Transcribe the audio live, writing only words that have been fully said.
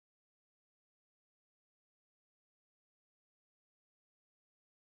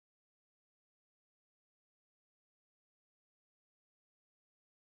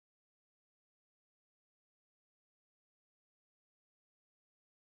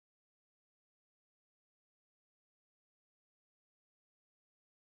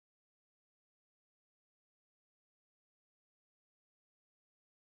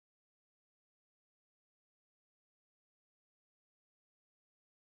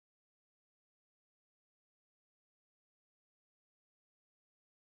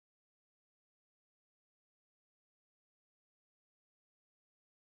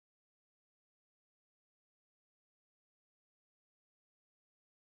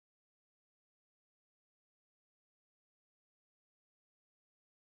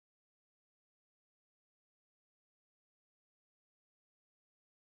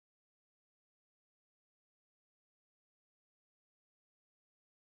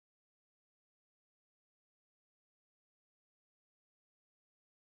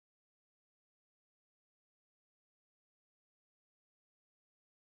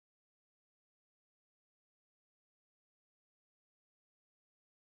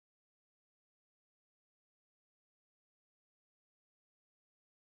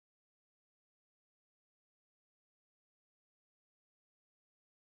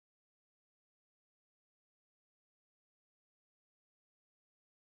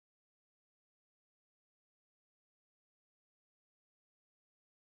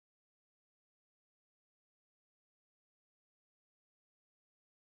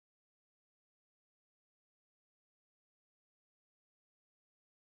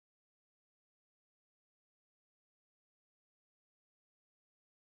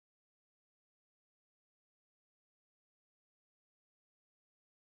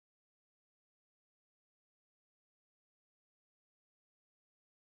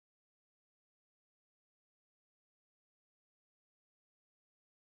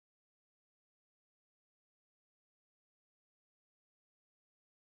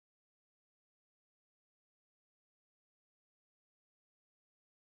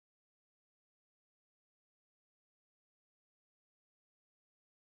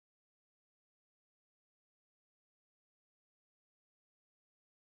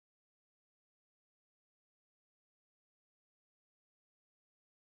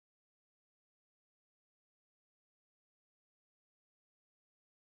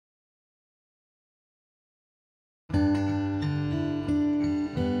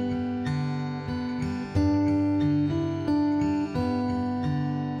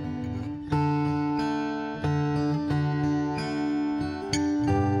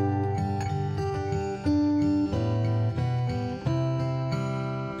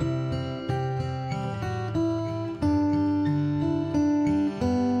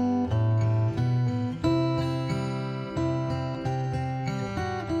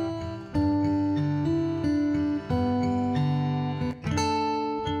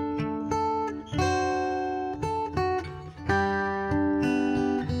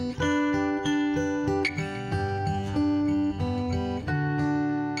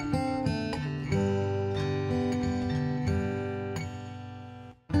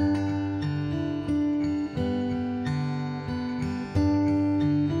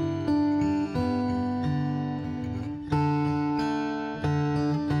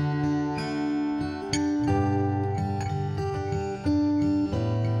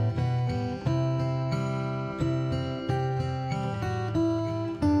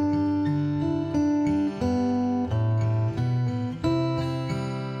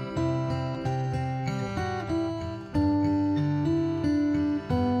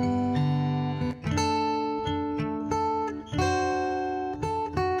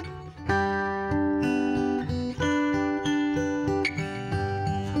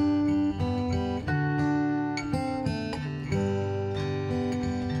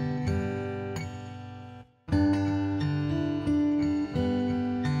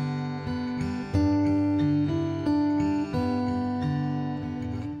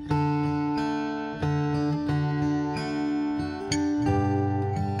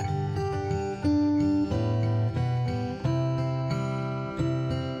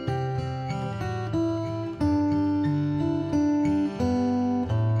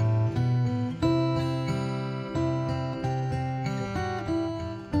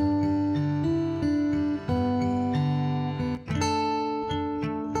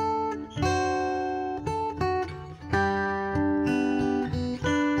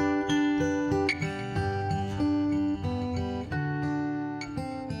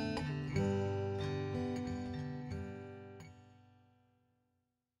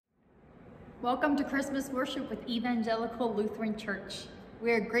Welcome to Christmas worship with Evangelical Lutheran Church. We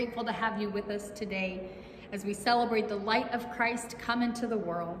are grateful to have you with us today as we celebrate the light of Christ come into the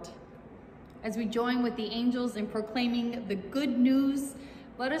world. As we join with the angels in proclaiming the good news,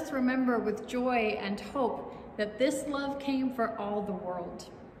 let us remember with joy and hope that this love came for all the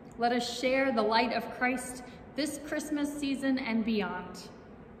world. Let us share the light of Christ this Christmas season and beyond.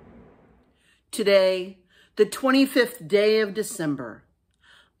 Today, the 25th day of December,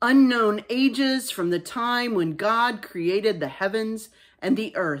 unknown ages from the time when God created the heavens and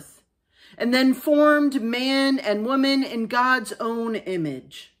the earth, and then formed man and woman in God's own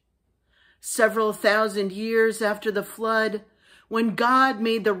image. Several thousand years after the flood, when God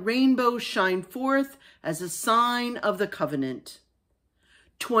made the rainbow shine forth as a sign of the covenant.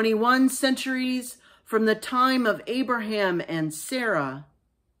 21 centuries from the time of Abraham and Sarah,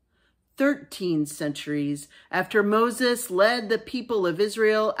 13 centuries after Moses led the people of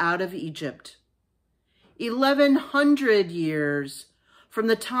Israel out of Egypt, 1,100 years from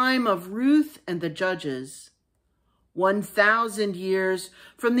the time of Ruth and the Judges, 1,000 years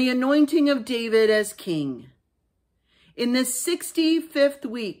from the anointing of David as king. In this 65th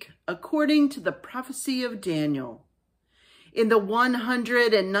week, according to the prophecy of Daniel, in the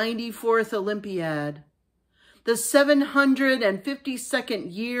 194th Olympiad, the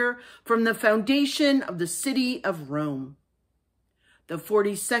 752nd year from the foundation of the city of Rome, the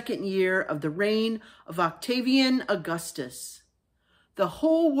 42nd year of the reign of Octavian Augustus, the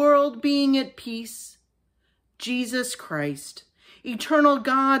whole world being at peace, Jesus Christ, eternal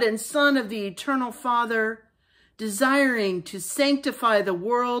God and Son of the eternal Father, desiring to sanctify the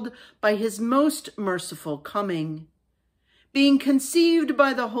world by his most merciful coming, being conceived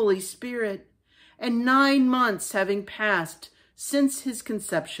by the Holy Spirit, and 9 months having passed since his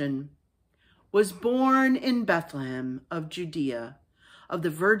conception, was born in Bethlehem of Judea, of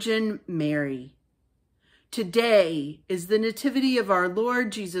the Virgin Mary. Today is the nativity of our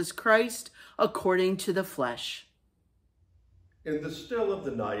Lord Jesus Christ according to the flesh. In the still of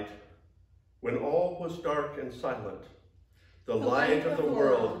the night, when all was dark and silent, the light of the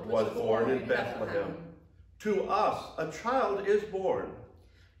world was born in Bethlehem. To us a child is born.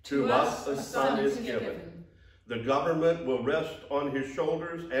 To us a son is given. The government will rest on his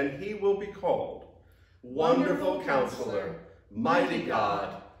shoulders, and he will be called Wonderful Counselor, Mighty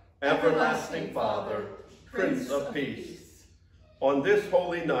God, Everlasting Father, Prince of Peace. On this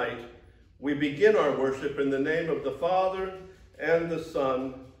holy night, we begin our worship in the name of the Father, and the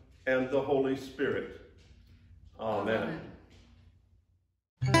Son, and the Holy Spirit. Amen.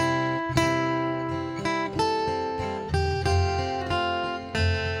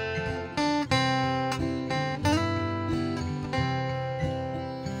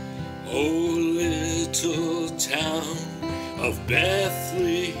 O little town of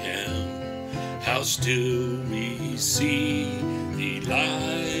Bethlehem, how still we see thee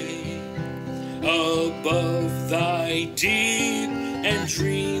lie above thy deep and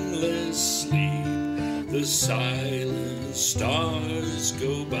dreamless sleep. The silent stars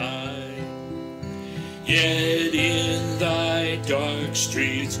go by, yet in thy dark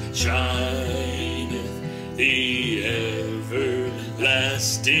streets shineth the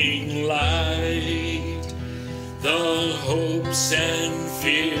everlasting light. The hopes and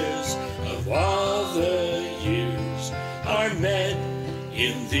fears of all the years are met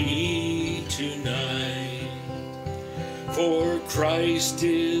in thee tonight. For Christ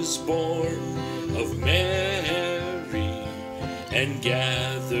is born of Mary and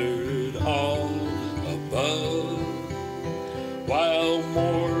gathered all above. While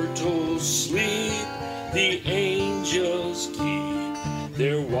mortals sleep, the angels keep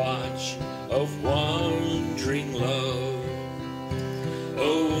their watch of wondering love.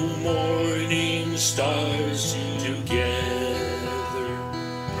 O morning stars together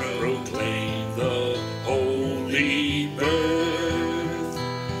proclaim the holy birth,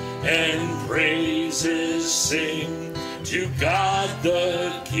 and praises sing to God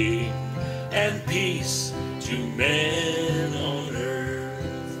the King, and peace to men on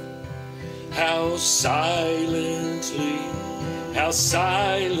earth. How silently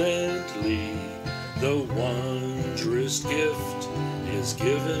the wondrous gift is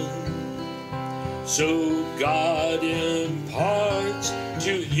given. So God imparts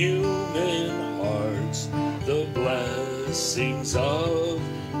to human hearts the blessings of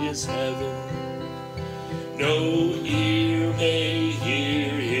his heaven. No ear may hear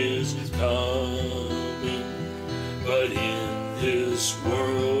his coming, but in this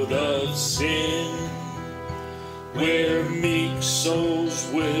world of sin, where meek souls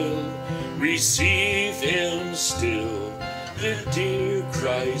will receive him still, the dear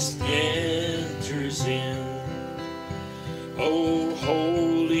Christ in year's end. O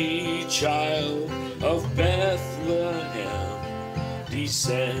holy child of Bethlehem,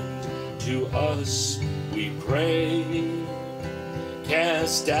 descend to us, we pray.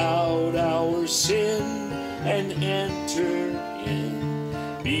 Cast out our sin and enter in.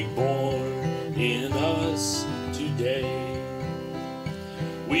 Be born in us today.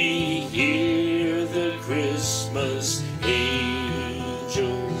 We hear the Christmas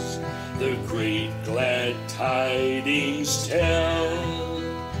angels, the great glad tidings tell.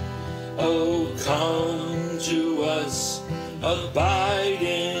 Oh, come to us, abide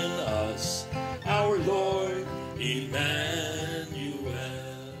in us, our Lord Emmanuel.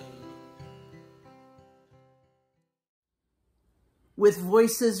 With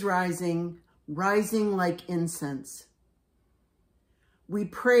voices rising, rising like incense, we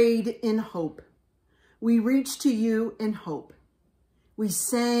prayed in hope. We reached to you in hope. We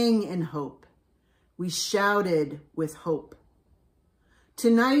sang in hope. We shouted with hope.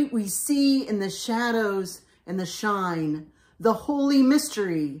 Tonight we see in the shadows and the shine the holy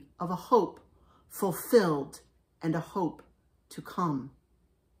mystery of a hope fulfilled and a hope to come.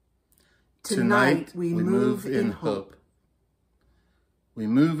 Tonight we move in hope. We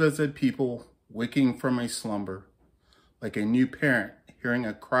move as a people waking from a slumber, like a new parent hearing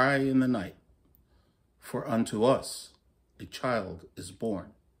a cry in the night. For unto us a child is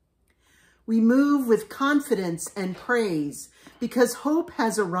born. We move with confidence and praise because hope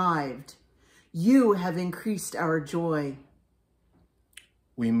has arrived. You have increased our joy.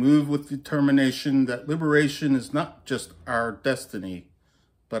 We move with determination that liberation is not just our destiny,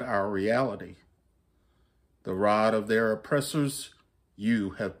 but our reality. The rod of their oppressors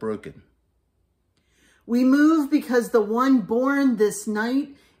you have broken. We move because the one born this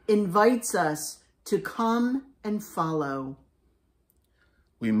night invites us to come and follow.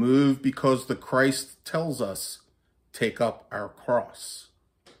 We move because the Christ tells us, take up our cross.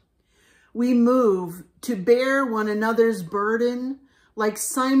 We move to bear one another's burden like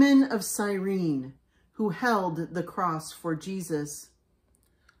Simon of Cyrene, who held the cross for Jesus.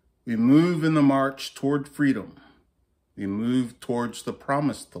 We move in the march toward freedom. We move towards the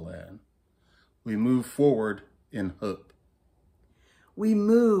promised land. We move forward in hope. We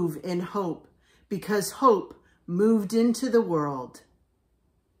move in hope because hope moved into the world.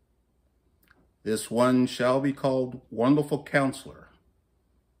 This one shall be called Wonderful Counselor,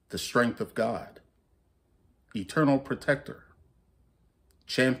 the Strength of God, Eternal Protector,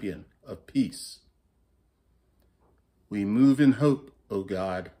 Champion of Peace. We move in hope, O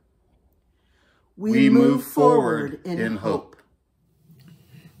God. We move forward in hope.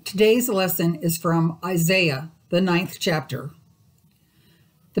 Today's lesson is from Isaiah, the 9th chapter.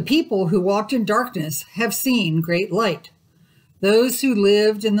 The people who walked in darkness have seen great light. Those who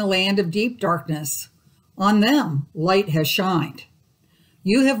lived in the land of deep darkness, on them light has shined.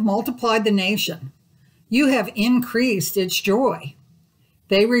 You have multiplied the nation. You have increased its joy.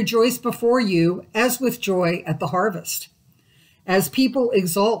 They rejoice before you as with joy at the harvest, as people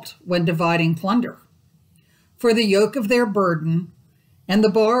exult when dividing plunder. For the yoke of their burden and the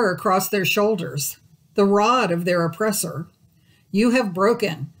bar across their shoulders, the rod of their oppressor, you have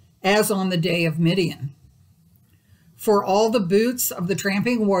broken as on the day of Midian. For all the boots of the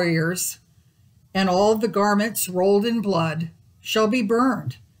tramping warriors and all the garments rolled in blood shall be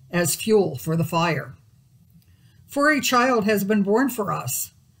burned as fuel for the fire. For a child has been born for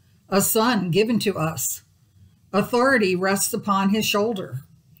us, a son given to us. Authority rests upon his shoulder,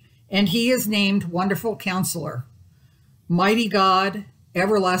 and he is named Wonderful Counselor, Mighty God,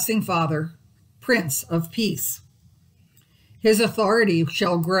 Everlasting Father, Prince of Peace. His authority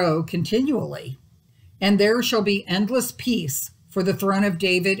shall grow continually, and there shall be endless peace for the throne of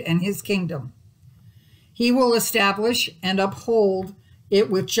David and his kingdom. He will establish and uphold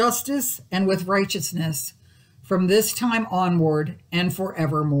it with justice and with righteousness from this time onward and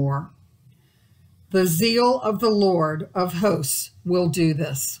forevermore. The zeal of the Lord of hosts will do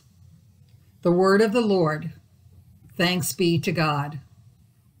this. The word of the Lord. Thanks be to God.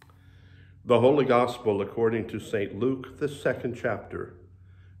 The Holy Gospel according to St. Luke, the 2nd chapter.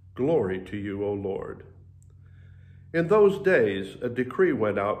 Glory to you, O Lord. In those days, a decree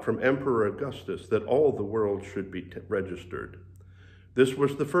went out from Emperor Augustus that all the world should be registered. This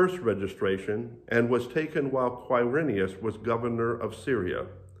was the first registration and was taken while Quirinius was governor of Syria.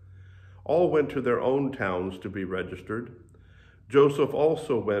 All went to their own towns to be registered. Joseph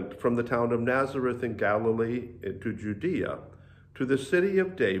also went from the town of Nazareth in Galilee into Judea to the city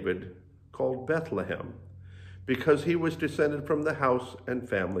of David called Bethlehem, because he was descended from the house and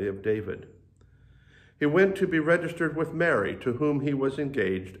family of David. he went to be registered with Mary, to whom he was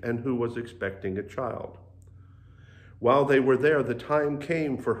engaged and who was expecting a child. While they were there, the time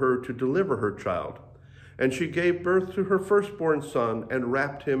came for her to deliver her child, and she gave birth to her firstborn son and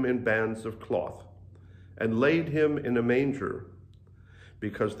wrapped him in bands of cloth and laid him in a manger,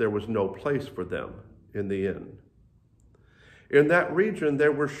 because there was no place for them in the inn. In that region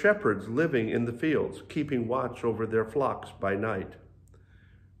there were shepherds living in the fields, keeping watch over their flocks by night.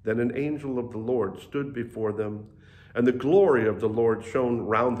 Then an angel of the Lord stood before them, and the glory of the Lord shone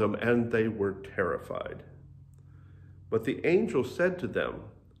round them, and they were terrified. But the angel said to them,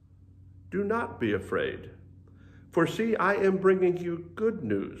 "Do not be afraid, for see, I am bringing you good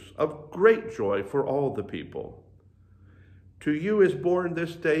news of great joy for all the people. To you is born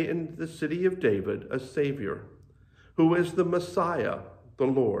this day in the city of David a Savior, who is the Messiah, the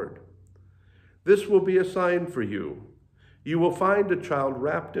Lord. This will be a sign for you. You will find a child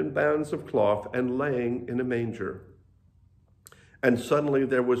wrapped in bands of cloth and laying in a manger." And suddenly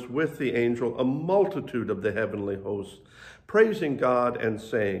there was with the angel a multitude of the heavenly hosts, praising God and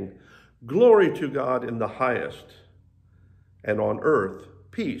saying, "Glory to God in the highest, and on earth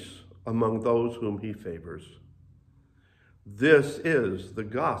peace among those whom he favors." This is the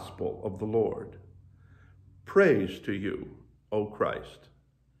gospel of the Lord. Praise to you, O Christ.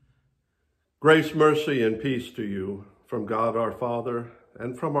 Grace, mercy, and peace to you from God our Father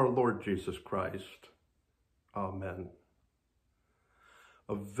and from our Lord Jesus Christ. Amen.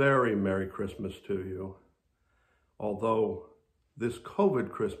 A very Merry Christmas to you, although this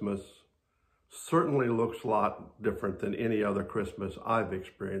COVID Christmas certainly looks a lot different than any other Christmas I've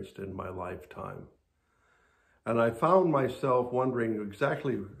experienced in my lifetime. And I found myself wondering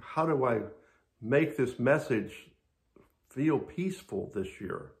exactly, how do I make this message feel peaceful this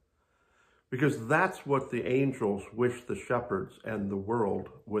year? Because that's what the angels wished the shepherds and the world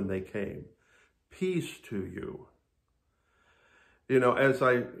when they came. Peace to you. You know, as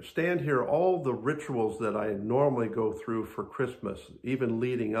I stand here, all the rituals that I normally go through for Christmas, even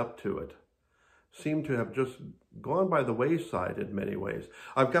leading up to it, seem to have just gone by the wayside in many ways.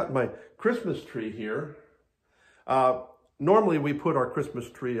 I've got my Christmas tree here. Normally we put our Christmas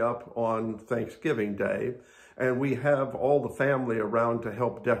tree up on Thanksgiving Day, and we have all the family around to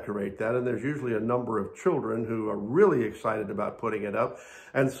help decorate that. And there's usually a number of children who are really excited about putting it up.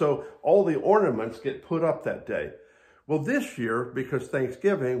 And so all the ornaments get put up that day. Well, this year, because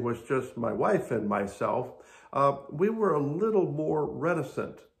Thanksgiving was just my wife and myself, we were a little more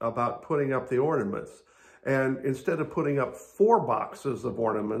reticent about putting up the ornaments. And instead of putting up 4 boxes of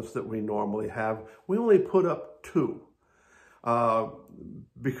ornaments that we normally have, we only put up 2.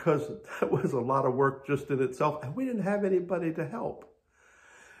 Because that was a lot of work just in itself, and we didn't have anybody to help.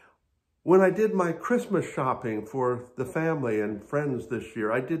 When I did my Christmas shopping for the family and friends this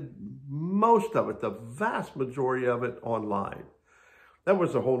year, I did most of it, the vast majority of it, online. That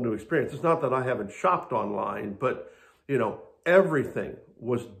was a whole new experience. It's not that I haven't shopped online, but, you know, everything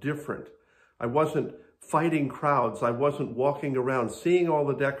was different. I wasn't fighting crowds. I wasn't walking around seeing all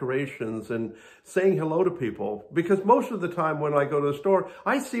the decorations and saying hello to people, because most of the time when I go to the store,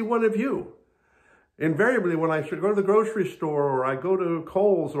 I see one of you. Invariably, when I should go to the grocery store, or I go to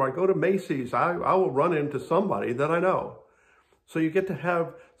Kohl's, or I go to Macy's, I will run into somebody that I know. So you get to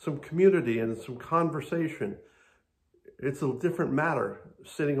have some community and some conversation. It's a different matter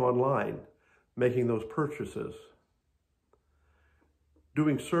sitting online, making those purchases.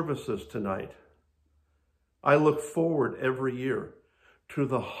 Doing services tonight. I look forward every year to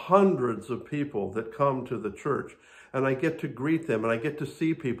the hundreds of people that come to the church, and I get to greet them, and I get to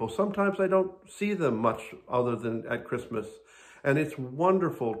see people. Sometimes I don't see them much other than at Christmas, and it's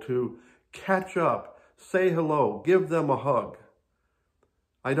wonderful to catch up, say hello, give them a hug.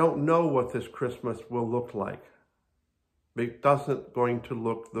 I don't know what this Christmas will look like. It doesn't going to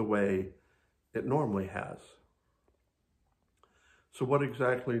look the way it normally has. So what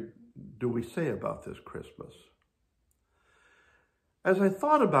exactly do we say about this Christmas? As I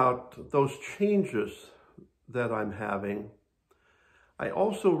thought about those changes that I'm having, I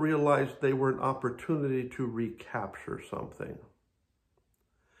also realized they were an opportunity to recapture something.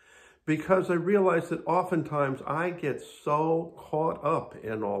 Because I realized that oftentimes I get so caught up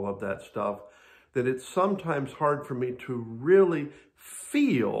in all of that stuff that it's sometimes hard for me to really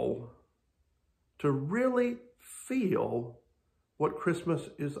feel what Christmas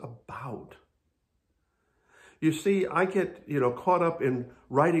is about. You see, I get, caught up in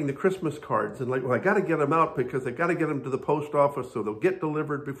writing the Christmas cards and I got to get them out because I got to get them to the post office so they'll get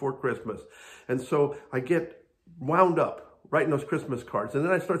delivered before Christmas. And so I get wound up writing those Christmas cards. And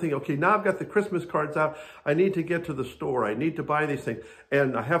then I start thinking, okay, now I've got the Christmas cards out. I need to get to the store. I need to buy these things.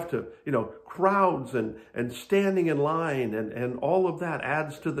 And I have to, crowds and standing in line and all of that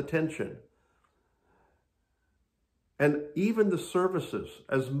adds to the tension. And even the services,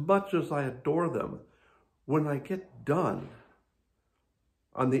 as much as I adore them, when I get done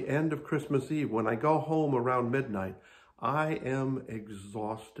on the end of Christmas Eve, when I go home around midnight, I am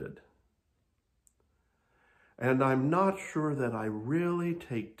exhausted. And I'm not sure that I really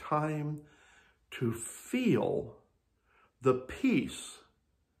take time to feel the peace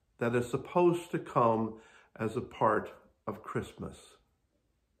that is supposed to come as a part of Christmas.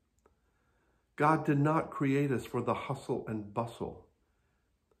 God did not create us for the hustle and bustle.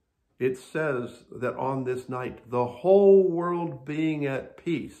 It says that on this night, the whole world being at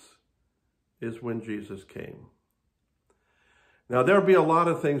peace is when Jesus came. Now, there'll be a lot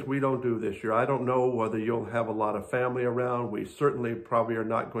of things we don't do this year. I don't know whether you'll have a lot of family around. We certainly probably are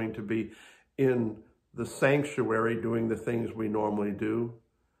not going to be in the sanctuary doing the things we normally do.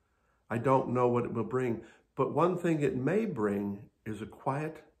 I don't know what it will bring. But one thing it may bring is a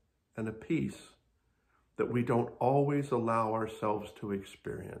quiet and a peace that we don't always allow ourselves to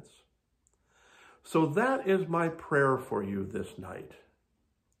experience. So that is my prayer for you this night.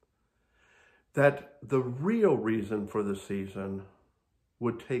 That the real reason for the season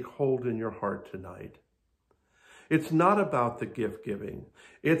would take hold in your heart tonight. It's not about the gift giving.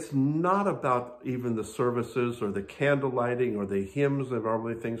 It's not about even the services or the candle lighting or the hymns and all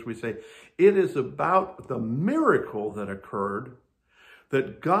the things we say. It is about the miracle that occurred,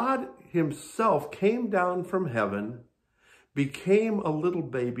 that God himself came down from heaven, became a little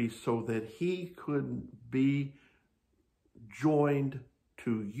baby so that he could be joined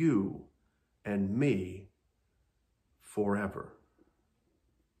to you and me forever.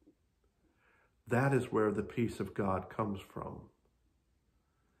 That is where the peace of God comes from.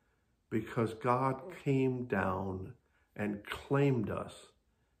 Because God came down and claimed us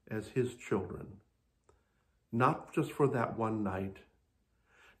as his children. Not just for that one night,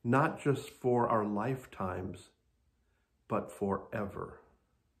 not just for our lifetimes, but forever.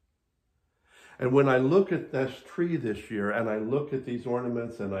 And when I look at this tree this year, and I look at these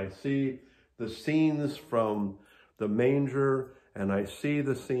ornaments, and I see the scenes from the manger, and I see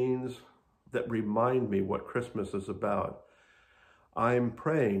the scenes that remind me what Christmas is about, I'm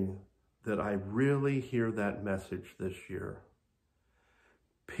praying that I really hear that message this year.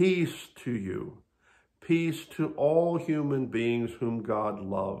 Peace to you. Peace to all human beings whom God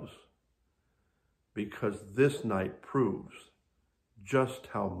loves. Because this night proves just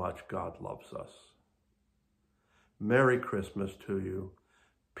how much God loves us. Merry Christmas to you.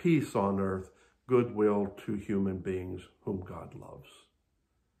 Peace on earth, goodwill to human beings whom God loves.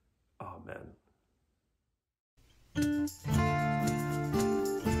 Amen.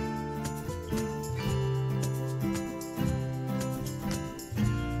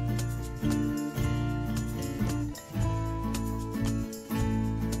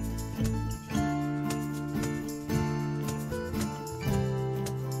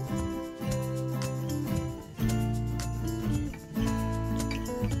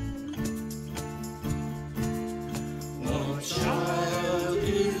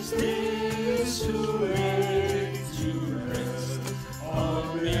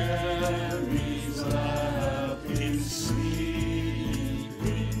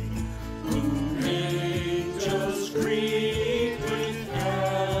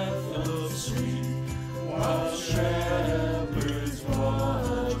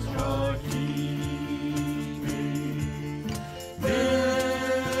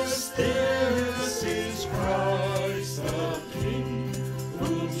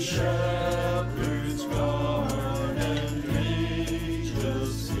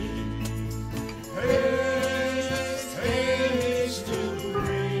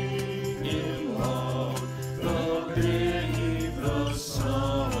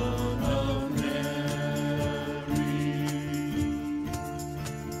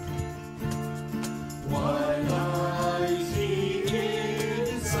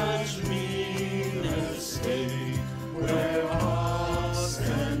 Where us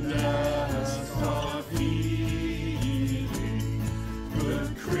and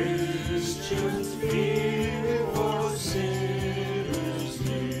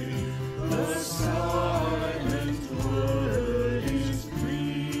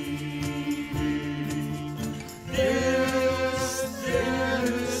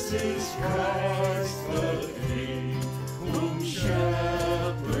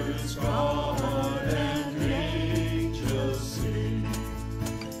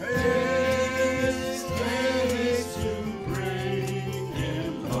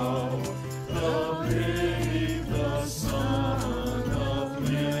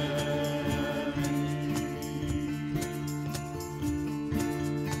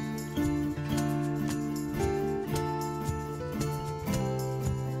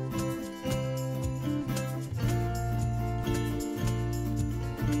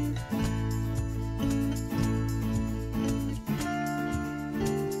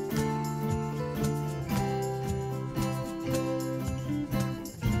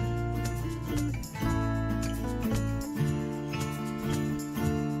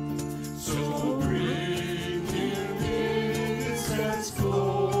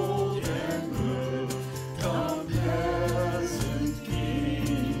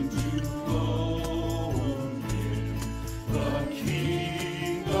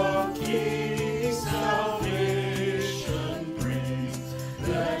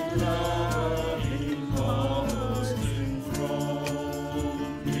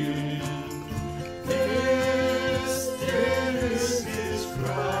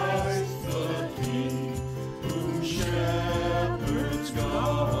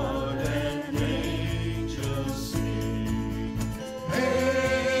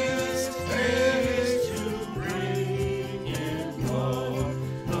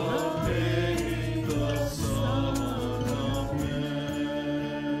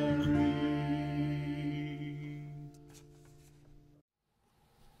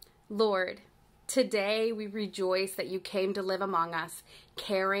Lord, today we rejoice that you came to live among us,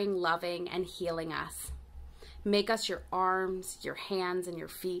 caring, loving, and healing us. Make us your arms, your hands, and your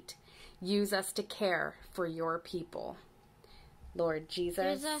feet. Use us to care for your people. Lord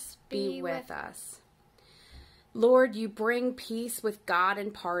Jesus, be with us. Lord, you bring peace with God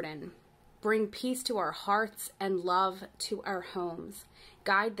and pardon. Bring peace to our hearts and love to our homes.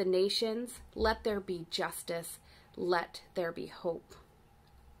 Guide the nations. Let there be justice. Let there be hope.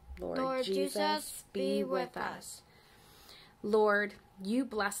 Lord Jesus, be with us. Lord, you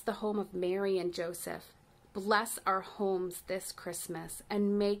bless the home of Mary and Joseph. Bless our homes this Christmas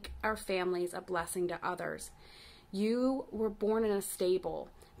and make our families a blessing to others. You were born in a stable,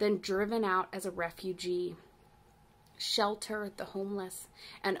 then driven out as a refugee. Shelter the homeless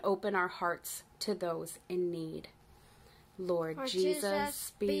and open our hearts to those in need. Lord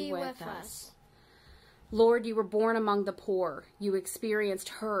Jesus, be with us. Lord, you were born among the poor. You experienced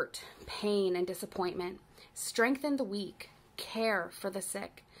hurt, pain, and disappointment. Strengthen the weak. Care for the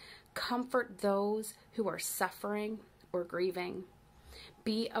sick. Comfort those who are suffering or grieving.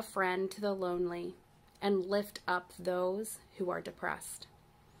 Be a friend to the lonely and lift up those who are depressed.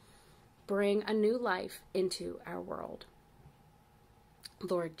 Bring a new life into our world.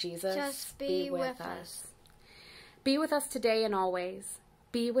 Lord Jesus, just be with us. Be with us today and always.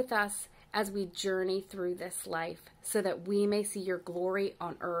 Be with us as we journey through this life so that we may see your glory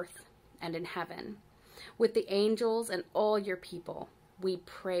on earth and in heaven. With the angels and all your people, we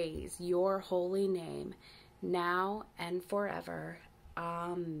praise your holy name now and forever.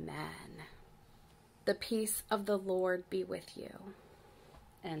 Amen. The peace of the Lord be with you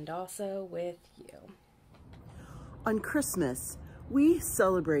and also with you. On Christmas, we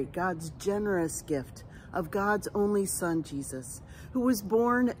celebrate God's generous gift of God's only Son, Jesus, who was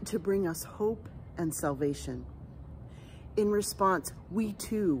born to bring us hope and salvation. In response, we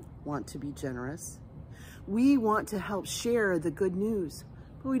too want to be generous. We want to help share the good news,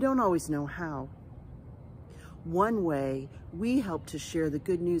 but we don't always know how. One way we help to share the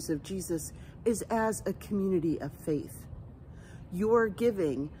good news of Jesus is as a community of faith. Your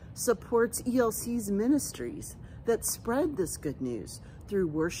giving supports ELC's ministries that spread this good news through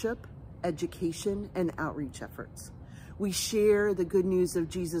worship, education, and outreach efforts. We share the good news of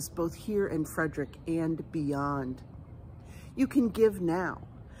Jesus both here in Frederick and beyond. You can give now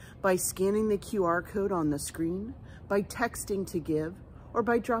by scanning the QR code on the screen, by texting to give, or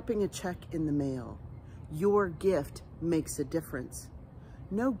by dropping a check in the mail. Your gift makes a difference.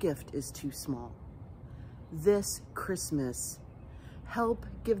 No gift is too small. This Christmas, help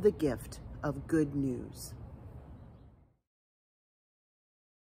give the gift of good news.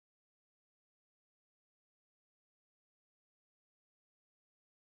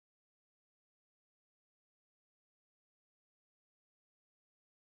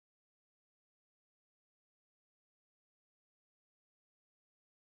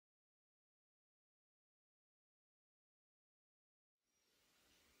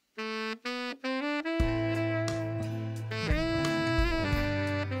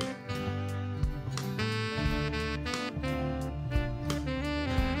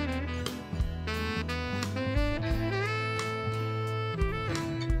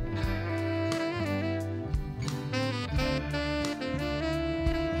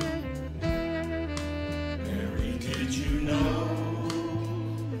 Did you know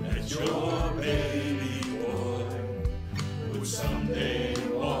that your baby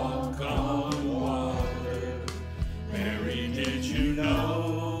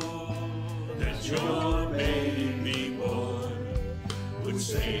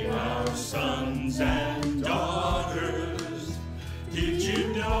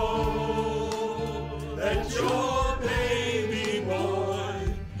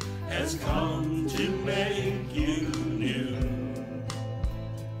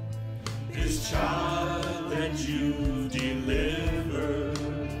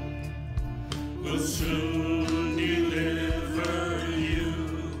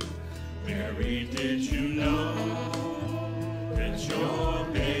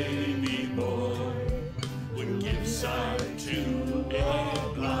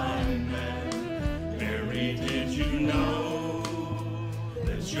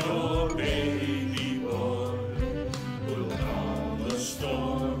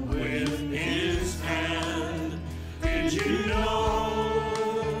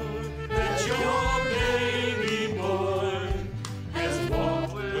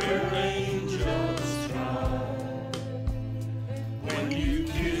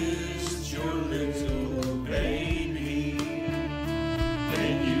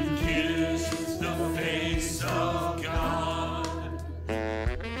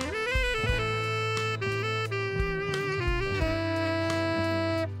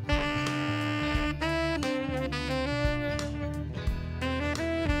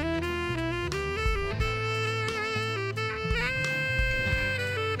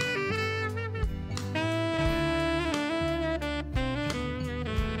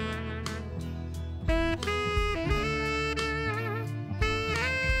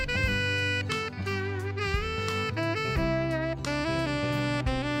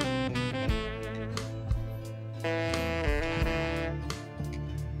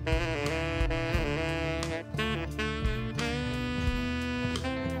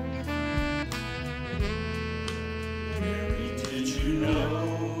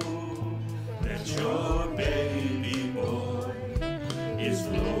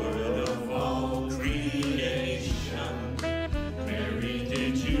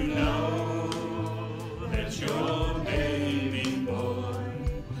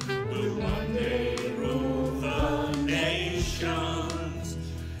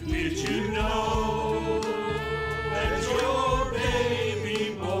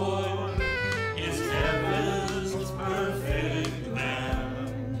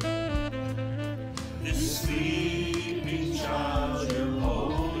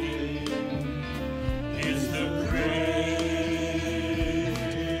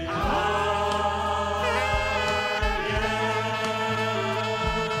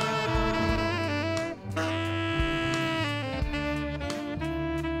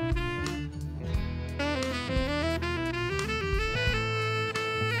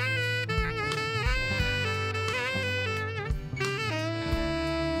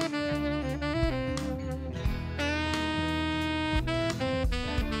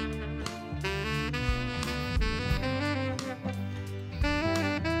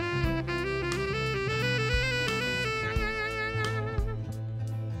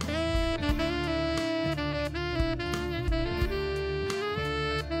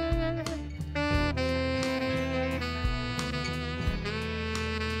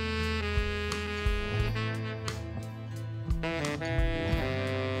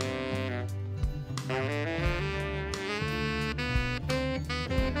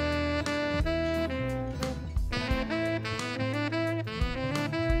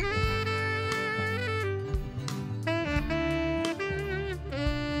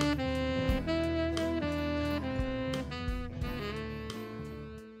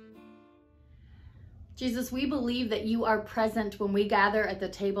Jesus, we believe that you are present when we gather at the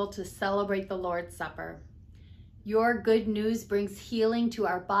table to celebrate the Lord's Supper. Your good news brings healing to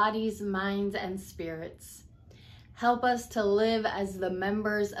our bodies, minds, and spirits. Help us to live as the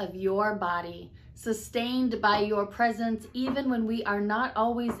members of your body, sustained by your presence, even when we are not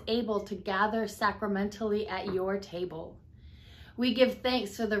always able to gather sacramentally at your table. We give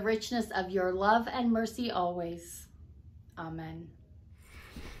thanks for the richness of your love and mercy always. Amen.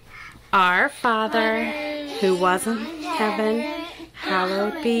 Our Father, who was in heaven,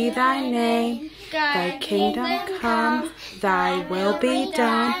 hallowed be thy name. Thy kingdom come, thy will be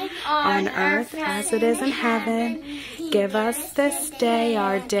done, on earth as it is in heaven. Give us this day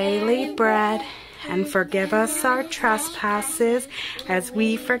our daily bread, and forgive us our trespasses, as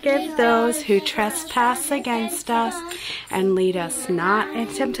we forgive those who trespass against us. And lead us not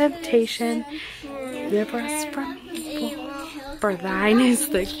into temptation, deliver us from evil. For thine is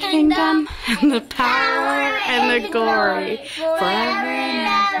the kingdom, and the power, and the glory, forever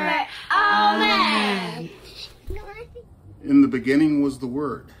and ever. Amen. In the beginning was the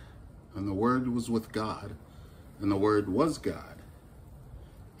Word, and the Word was with God, and the Word was God.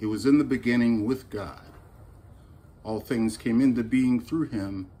 He was in the beginning with God. All things came into being through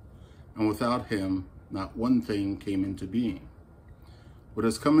him, and without him not one thing came into being. What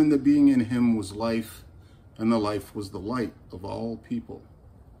has come into being in him was life, and the life was the light of all people.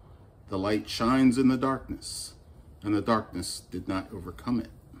 The light shines in the darkness, and the darkness did not overcome it.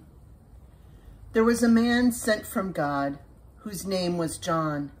 There was a man sent from God, whose name was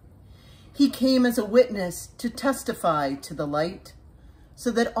John. He came as a witness to testify to the light,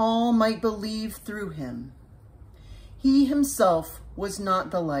 so that all might believe through him. He himself was not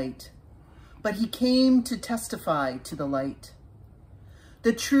the light, but he came to testify to the light.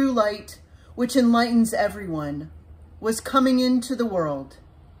 The true light, which enlightens everyone, was coming into the world.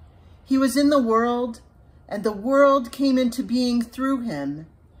 He was in the world, and the world came into being through him,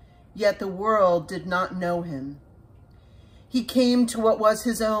 yet the world did not know him. He came to what was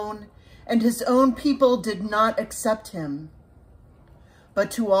his own, and his own people did not accept him.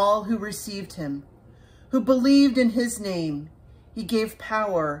 But to all who received him, who believed in his name, he gave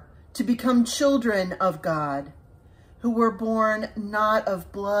power to become children of God, who were born not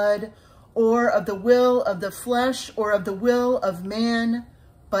of blood, or of the will of the flesh, or of the will of man,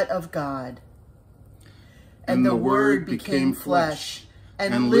 but of God. And the Word became flesh,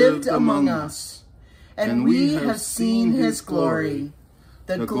 and lived among us, and we have seen his glory,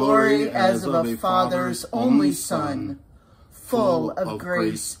 the glory as of a Father's only Son, full of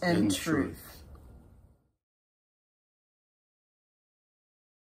grace and truth.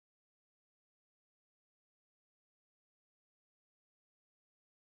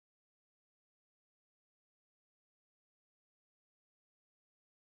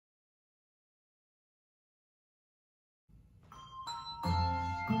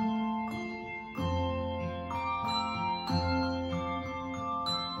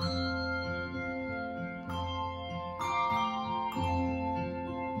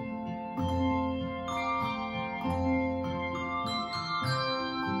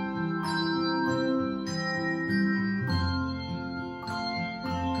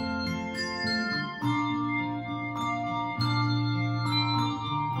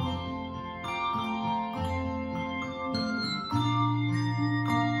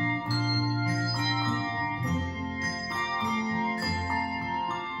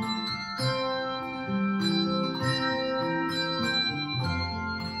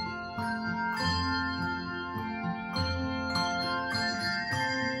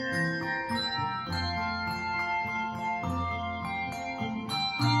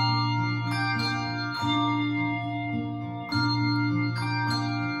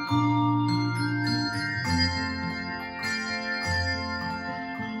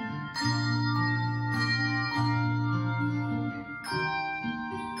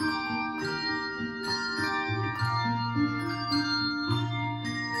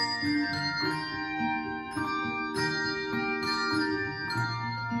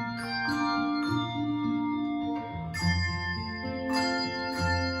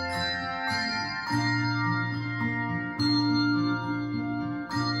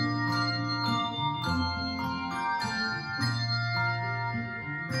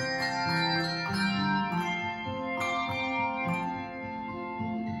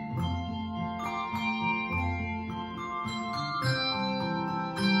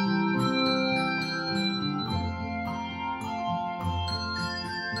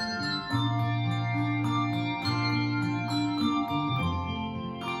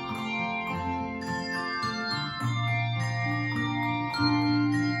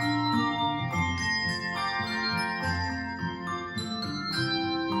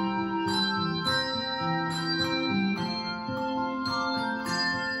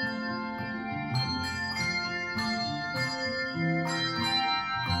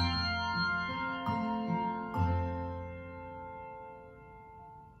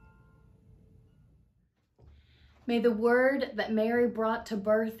 May the word that Mary brought to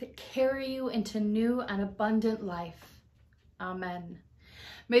birth carry you into new and abundant life. Amen.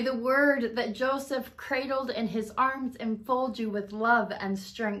 May the word that Joseph cradled in his arms enfold you with love and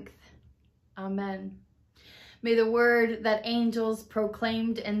strength. Amen. May the word that angels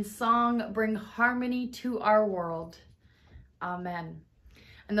proclaimed in song bring harmony to our world. Amen.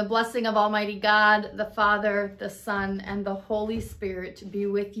 And the blessing of Almighty God, the Father, the Son, and the Holy Spirit be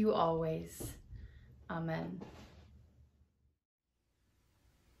with you always. Amen.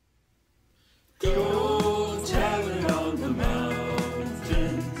 Go tell it on the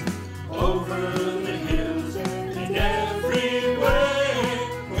mountains, over the hills, and everywhere.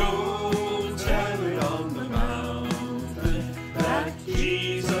 Go tell it on the mountain that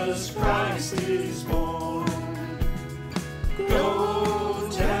Jesus Christ is born. Go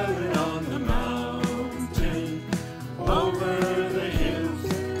tell it on the mountain, over the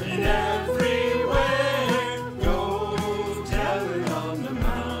hills, and everywhere. Go tell it on the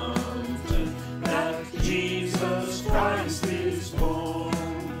mountain that Jesus Christ is born.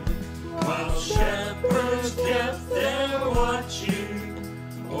 While shepherds kept their watching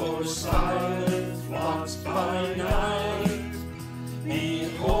o'er silent flocks by night,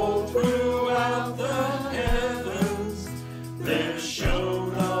 behold, throughout the heavens there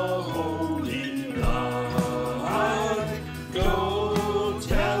shone a holy light. Go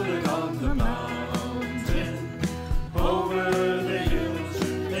tell it on the mountain, over the hills,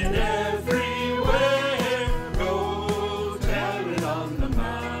 and everywhere. Go tell it on the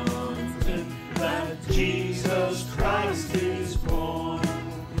mountain that Jesus Christ is born.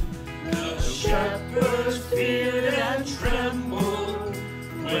 The shepherds feared and trembled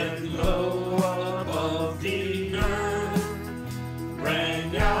when low above the earth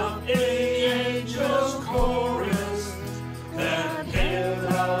rang out the angels' chorus that hailed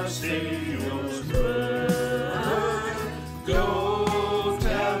our Savior's birth. Go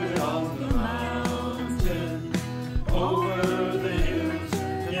tell it on the mountain, over the hills,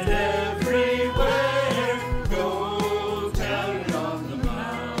 and everywhere. Go tell it on the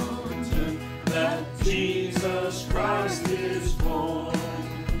mountain that Jesus Christ is born.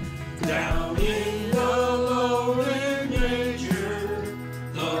 Down in the lowly manger,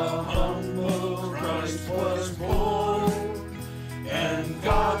 the humble Christ was born, and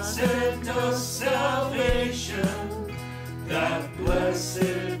God sent us salvation, that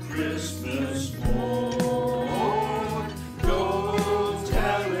blessed Christmas morn. Go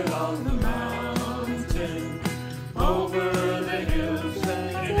tell it on the mountain, over the hills,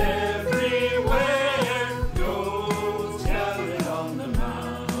 and everywhere. Go tell it on the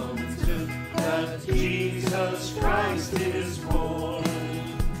mountain that Jesus Christ is born.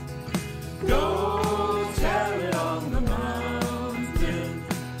 Go tell it on the mountain,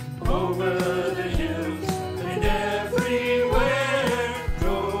 over the hills, and everywhere.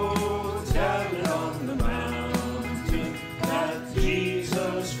 Go tell it on the mountain that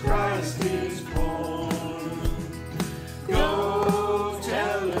Jesus Christ is born. Go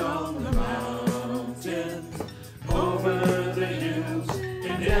tell it on the mountain, over the hills,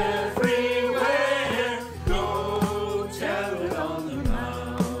 and everywhere. Go tell it on the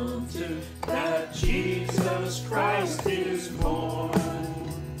mountain that Jesus Christ is born.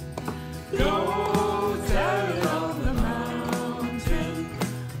 Go tell it on the mountain,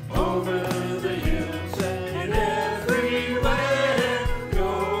 over the hills, and everywhere.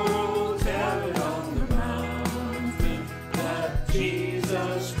 Go tell it on the mountain that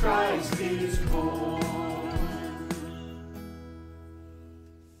Jesus Christ is born.